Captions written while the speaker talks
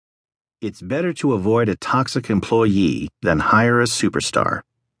It's better to avoid a toxic employee than hire a superstar.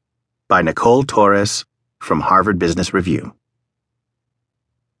 By Nicole Torres from Harvard Business Review.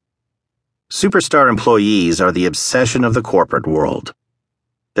 Superstar employees are the obsession of the corporate world.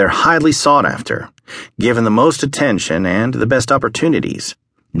 They're highly sought after, given the most attention and the best opportunities,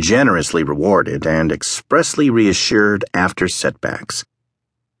 generously rewarded and expressly reassured after setbacks.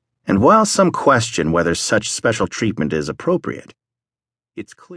 And while some question whether such special treatment is appropriate, it's clear